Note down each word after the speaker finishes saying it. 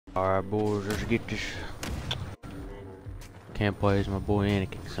Alright, boys, let's get this. Can't play as my boy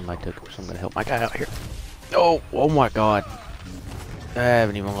Anakin. Somebody took him, so I'm gonna help my guy out here. Oh, oh my god. I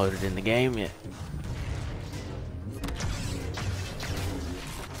haven't even loaded in the game yet.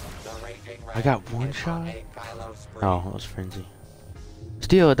 I got one shot? Oh, it was Frenzy.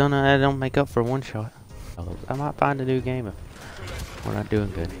 Still, I don't make up for one shot. I might find a new game if we're not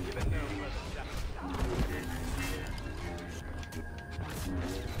doing good.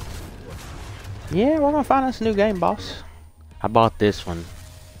 Yeah, we're gonna find us a new game, boss. I bought this one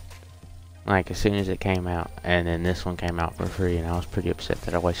like as soon as it came out, and then this one came out for free, and I was pretty upset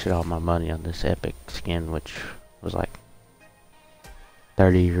that I wasted all my money on this epic skin, which was like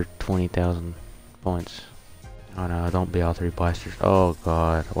 30 or 20,000 points. Oh no, don't be all three blasters. Oh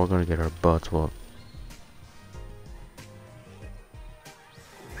god, we're gonna get our butts whooped.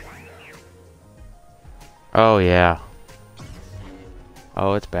 Oh yeah.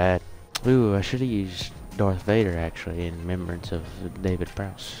 Oh, it's bad. Ooh, I should have used Darth Vader actually in remembrance of David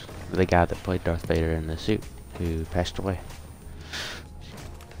Prowse, the guy that played Darth Vader in the suit, who passed away.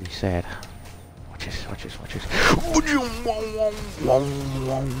 Pretty sad. Watch this, watch this, watch this.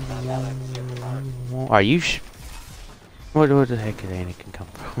 Are you Where the heck did Anakin come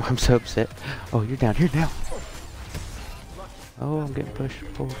from? I'm so upset. Oh, you're down here now. Oh, I'm getting pushed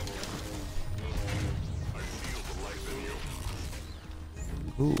forward.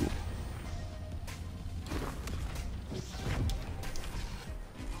 Ooh.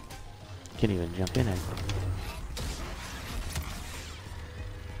 Can't even jump in anymore.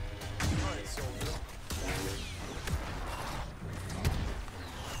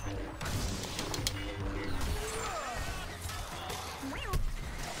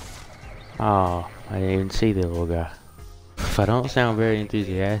 Oh, I didn't even see the little guy. If I don't sound very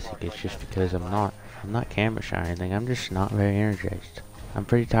enthusiastic, it's just because I'm not camera shy or anything. I'm just not very energized. I'm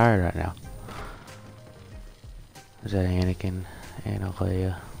pretty tired right now. Is that Anakin and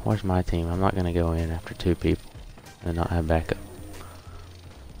Leia? Where's my team? I'm not gonna go in after two people and not have backup.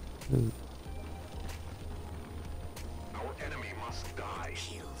 Ooh.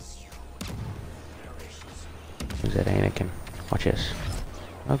 Who's that Anakin? Watch this.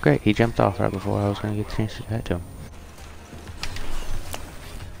 Oh great, he jumped off right before I was gonna get the chance to get to him.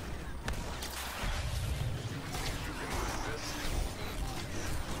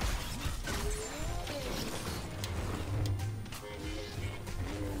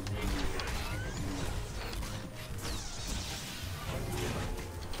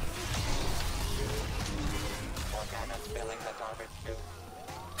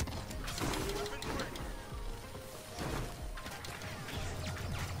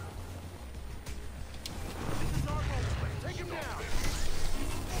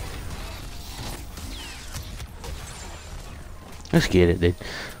 Let's get it, dude.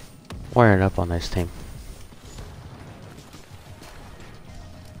 Wiring up on this team.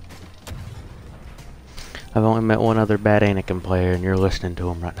 I've only met one other bad Anakin player, and you're listening to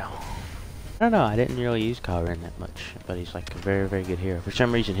him right now. I don't know, I didn't really use Kylo Ren that much, but he's like a very, very good hero. For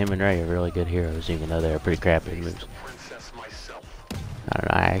some reason, him and Rey are really good heroes, even though they're pretty crappy moves. I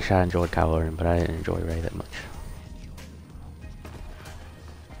don't know, I enjoyed Kylo Ren, but I didn't enjoy Rey that much.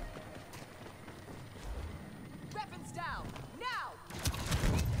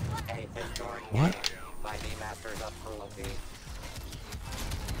 What?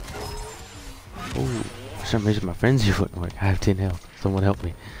 Ooh, for some reason my frenzy wouldn't work. I have 10 health. Someone help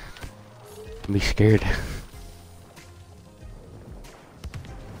me. I'm scared.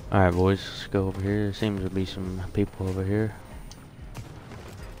 Alright boys, let's go over here. There seems to be some people over here.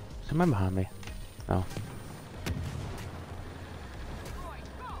 Somebody behind me. Oh.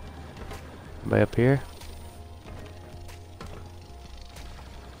 Anybody up here?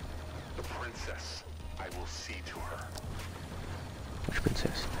 Which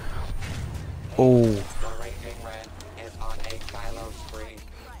princess? Oh.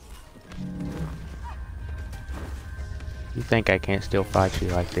 You think I can't still fight you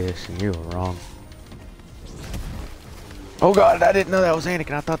like this, and you were wrong. Oh god, I didn't know that was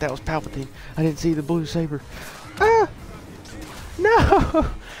Anakin. I thought that was Palpatine. I didn't see the blue saber. Ah! No!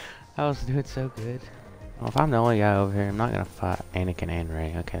 I was doing so good. Well, if I'm the only guy over here, I'm not gonna fight Anakin and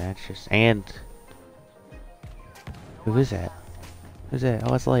Rey. Okay, that's just... And... Who is that? Who's that?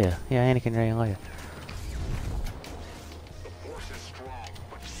 Oh, it's Leia. Yeah, Anakin, Rey, and Leia.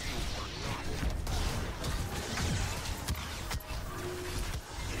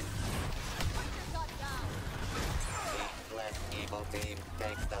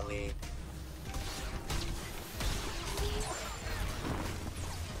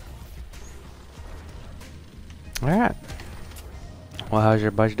 Alright. Well, how's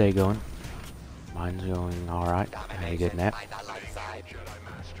your day going? Mine's going alright. I had a good nap.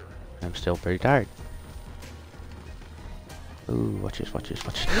 I'm still pretty tired. Ooh, watch this, watch this,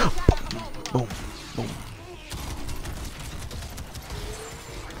 watch this. Boom, boom.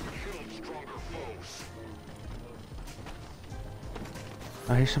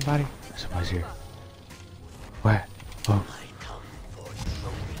 I hear somebody. Somebody's here. Where? Oh.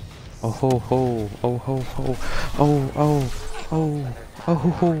 Oh ho ho. Oh ho ho. Oh oh oh oh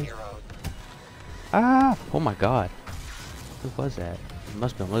ho. Ah! Oh my God. Who was that? It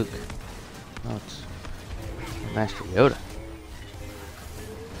must have been Luke. Oh, it's Master Yoda.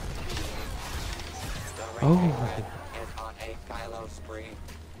 Oh.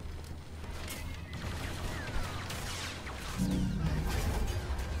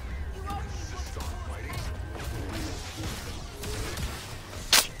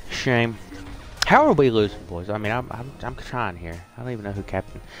 Shame. How are we losing, boys? I mean, I'm trying here. I don't even know who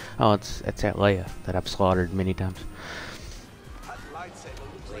captain. Oh, it's that Leia that I've slaughtered many times.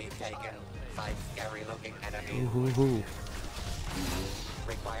 Ooh.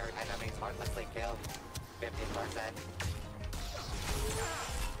 Required enemies heartlessly killed. 15%.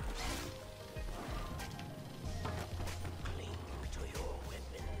 Cling to your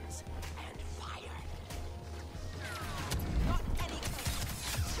weapons and fire. Not any.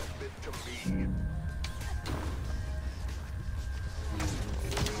 Submit to me.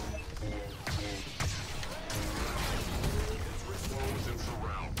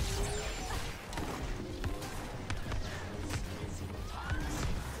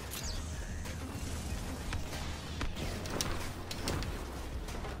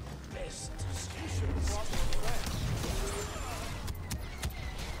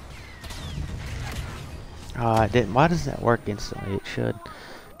 Oh, it didn't. Why doesn't that work instantly? It should.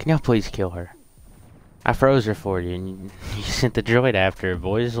 Can y'all please kill her? I froze her for you, and you sent the droid after her,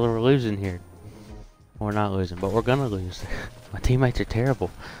 boys. We're losing here. We're not losing, but we're gonna lose. My teammates are terrible.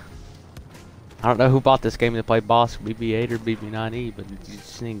 I don't know who bought this game to play boss, BB-8 or BB-9E, but you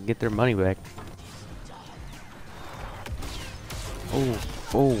just need to get their money back. Oh,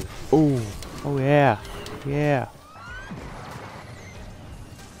 yeah. Yeah.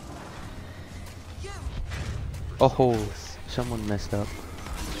 Oh, someone messed up.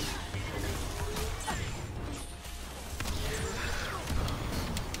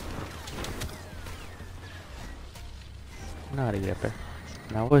 Know how to get up there.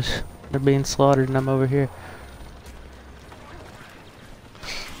 And I wish they're being slaughtered and I'm over here.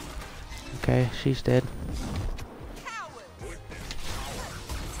 Okay, she's dead.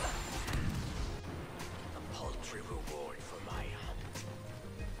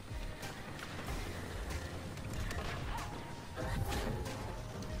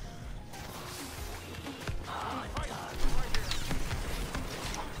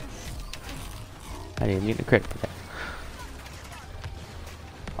 I didn't need a credit for that.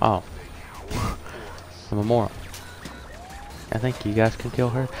 Oh. I'm a moron. I think you guys can kill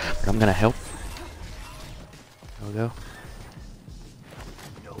her, but I'm gonna help. There we go.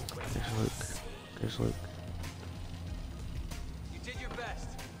 There's Luke. There's Luke. You did your best.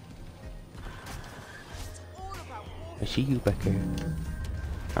 I see you back here.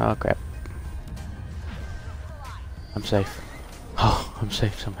 Oh crap. I'm safe. Oh, I'm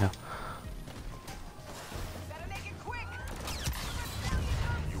safe somehow.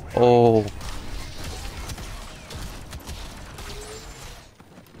 Oh.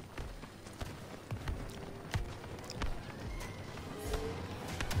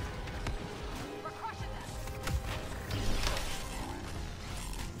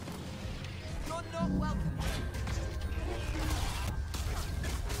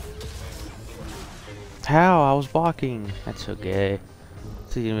 How? I was blocking. That's so gay.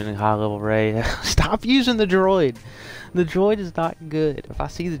 It's even a high level raid. Stop using the droid. The droid is not good. If I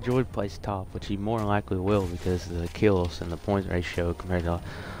see the droid place top, which he more than likely will because of the kills and the points ratio compared to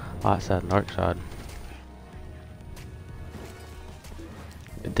light side and dark side.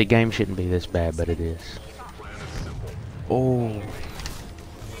 The game shouldn't be this bad, but it is. Oh.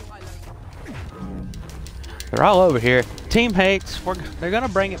 They're all over here. Team hates. They're gonna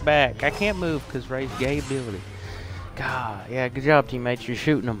bring it back. I can't move because Ray's gay ability. God, yeah, good job, teammates. You're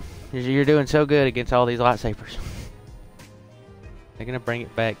shooting them. You're doing so good against all these lightsabers. They're gonna bring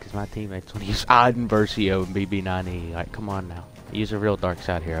it back because my teammates want to use Iden Versio and BB-9E. Like, come on now. Use a real dark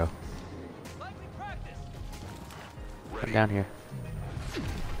side hero. Come down here.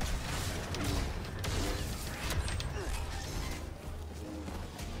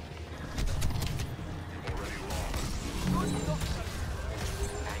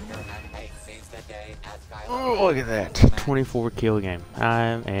 Oh, look at that. 24 kill game. I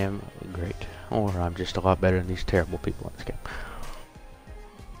am great. Or I'm just a lot better than these terrible people in this game.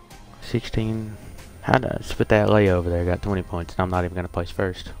 16. How did I spit that lay over there? Got 20 points. And I'm not even going to place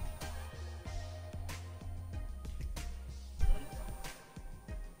first.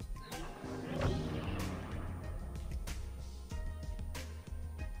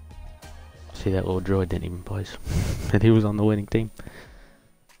 See, that little droid didn't even place. And he was on the winning team.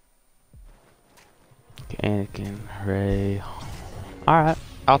 Anakin, Rey. Alright,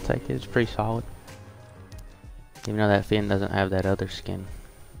 I'll take it. It's pretty solid. Even though that Finn doesn't have that other skin.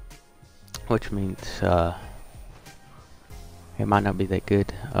 Which means, it might not be that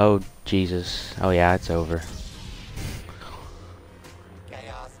good. Oh, Jesus. Oh, yeah, it's over.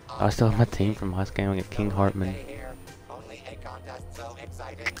 I still have my team from last game. I got King Hartman.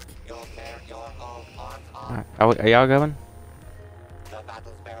 Alright, are y'all going?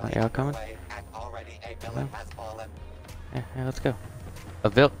 Are y'all coming? Yeah, let's go.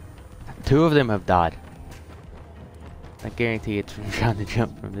 Two of them have died. I guarantee it's from trying to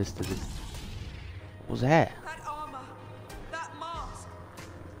jump from this to this. What was that? That armor, that mask.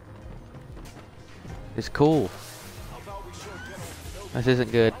 It's cool. This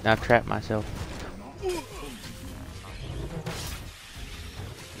isn't good. I've trapped myself.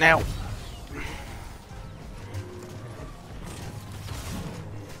 Now.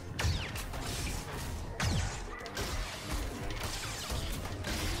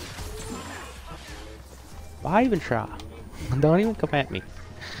 Why even try? Don't even come at me.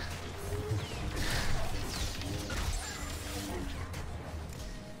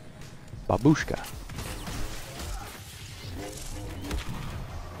 Babushka.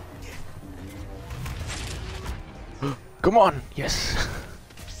 Come on! Yes!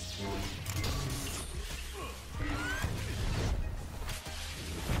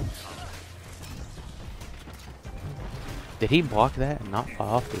 Did he block that and not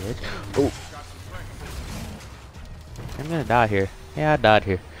fall off the edge? Oh! I'm gonna die here. Yeah, I died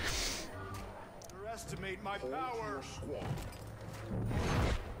here. Underestimate my power.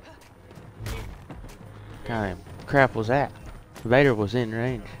 What kind of crap was that? Vader was in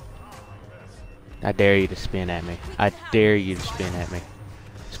range. I dare you to spin at me. I dare you to spin at me.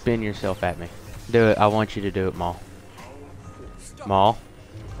 Spin yourself at me. Do it. I want you to do it, Maul. Maul,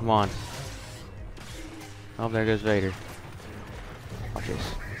 come on. Oh, there goes Vader. Watch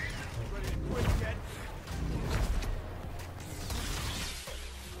this.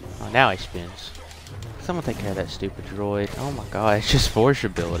 Oh, now he spins. Someone take care of that stupid droid. Oh my god, it's just force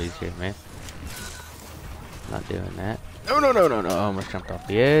abilities here, man. Not doing that. No, no, no, no, no. I almost jumped off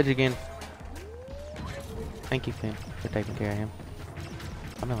the edge again. Thank you, Finn, for taking care of him.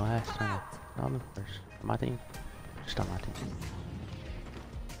 I'm in last. No, I'm in first. My team. Just on my team.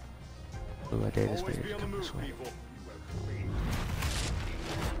 Ooh, I dare this Vader to come this way.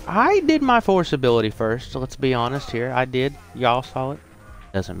 I did my force ability first, so let's be honest here. I did. Y'all saw it.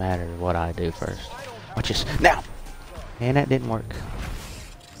 Doesn't matter what I do first. Watch this. Now! And that didn't work.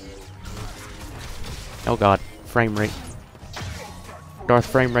 Oh god. Frame rate. Darth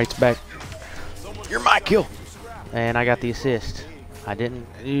frame rate's back. You're my kill! And I got the assist. I didn't.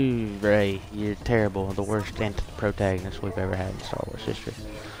 Ooh, Rey. You're terrible. The worst anti-protagonist we've ever had in Star Wars history.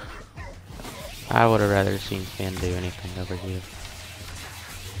 I would have rather seen Finn do anything over here.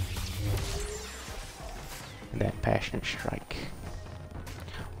 That passionate strike.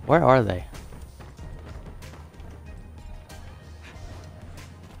 Where are they?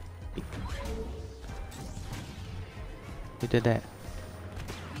 Who did that?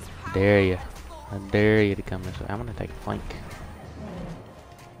 Dare you. I dare you to come this way. I'm gonna take a flank.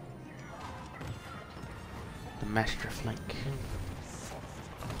 The master flank.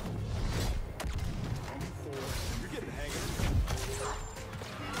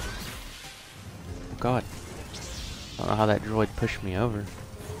 Oh god. I don't know how that droid pushed me over.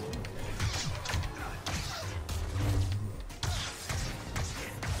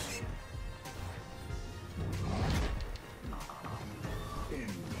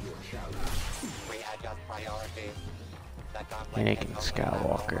 Anakin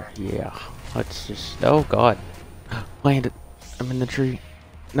Skywalker, yeah. Let's just. Oh god, landed. I'm in the tree.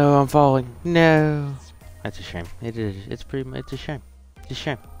 No, I'm falling. No, that's a shame. It is. It's pretty. It's a shame. It's a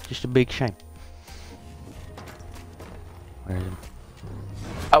shame. Just a big shame. Where is him?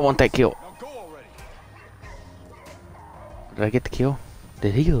 I want that kill. Did I get the kill?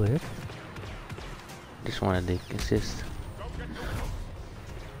 Did he live? Just wanted the assist.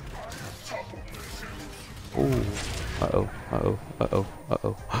 Ooh. Uh-oh, uh-oh, uh-oh,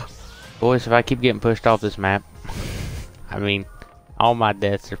 uh-oh. Boys, if I keep getting pushed off this map, I mean, all my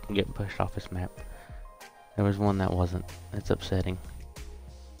deaths are from getting pushed off this map. There was one that wasn't. It's upsetting.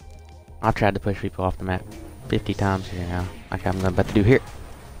 I've tried to push people off the map 50 times here now, like I'm about to do here.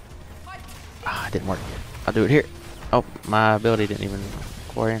 Ah, it didn't work. I'll do it here. Oh, my ability didn't even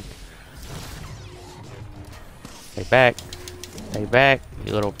pour in. Stay back. Stay back,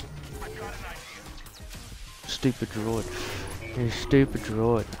 you little stupid droid. You stupid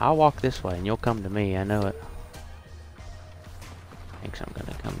droid. I'll walk this way and you'll come to me, I know it. Thinks I'm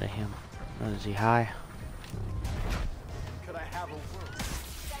gonna come to him. Oh, is he high? Could I have a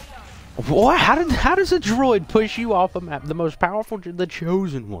word? What? How does a droid push you off a map? The most powerful, the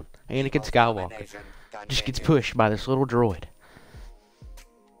chosen one, Anakin Skywalker, just gets pushed by this little droid.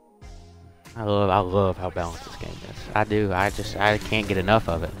 I love how balanced this game is. I do. I can't get enough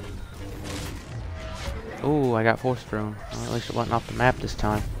of it. Ooh, I got force thrown. Well, at least it wasn't off the map this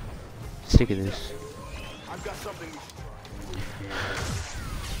time. Sick of this. I've got something we should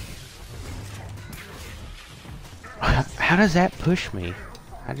try. How does that push me?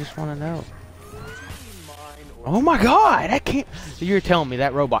 I just want to know. Oh my god! I can't. You're telling me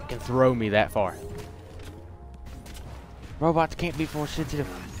that robot can throw me that far? Robots can't be force sensitive.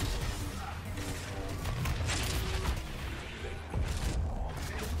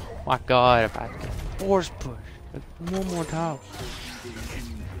 My god, if I can force push one more time.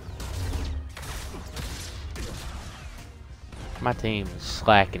 My team is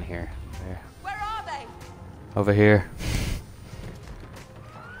slacking here. Where are they? Over here.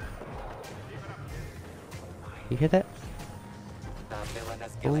 You hear that? The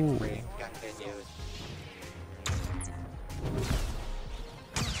villainous killing Ooh. spree continues.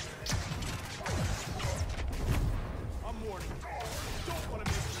 I'm warning you. Don't want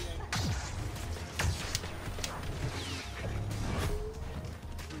to miss the end.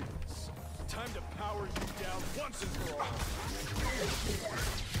 Time to power you down once and for all.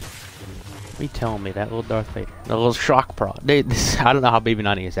 You telling me that little Darth Vader, the little shock prod, dude? This, I don't know how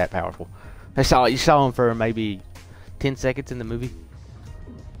BB-90 is that powerful. You saw him for maybe 10 seconds in the movie.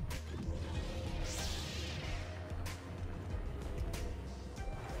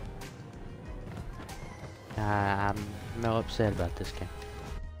 I'm no upset about this game.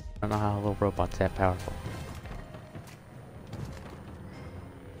 I don't know how a little robot's that powerful.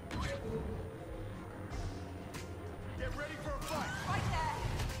 Get ready for a fight. Right there.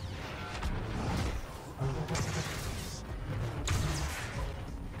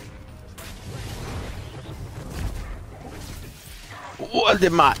 What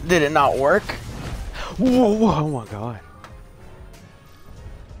did it not work? Whoa, oh my god.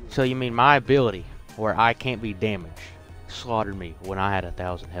 So you mean my ability, where I can't be damaged, slaughtered me when I had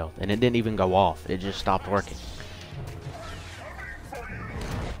 1,000 health, and it didn't even go off, it just stopped working.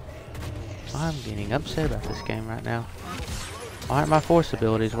 I'm getting upset about this game right now. Why aren't my force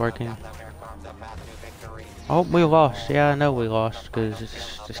abilities working? Oh, we lost. Yeah, I know we lost, because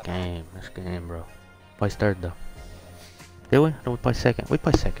it's this game, bro. Place third, though. Did we? No, we play second. We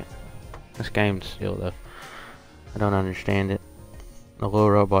play second. This game's still, though. I don't understand it. The little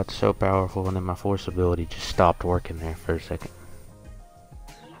robot's so powerful, and then my force ability just stopped working there for a second.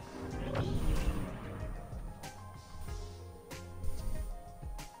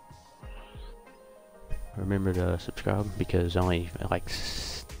 Remember to subscribe, because only like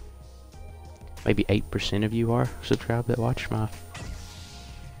maybe 8% of you are subscribed that watch my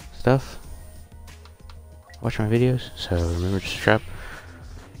stuff. Watch my videos, so remember to subscribe.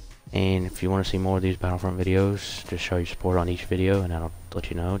 And if you want to see more of these Battlefront videos, just show your support on each video, and I'll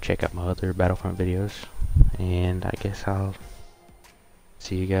let you know. Check out my other Battlefront videos, and I guess I'll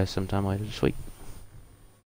see you guys sometime later this week.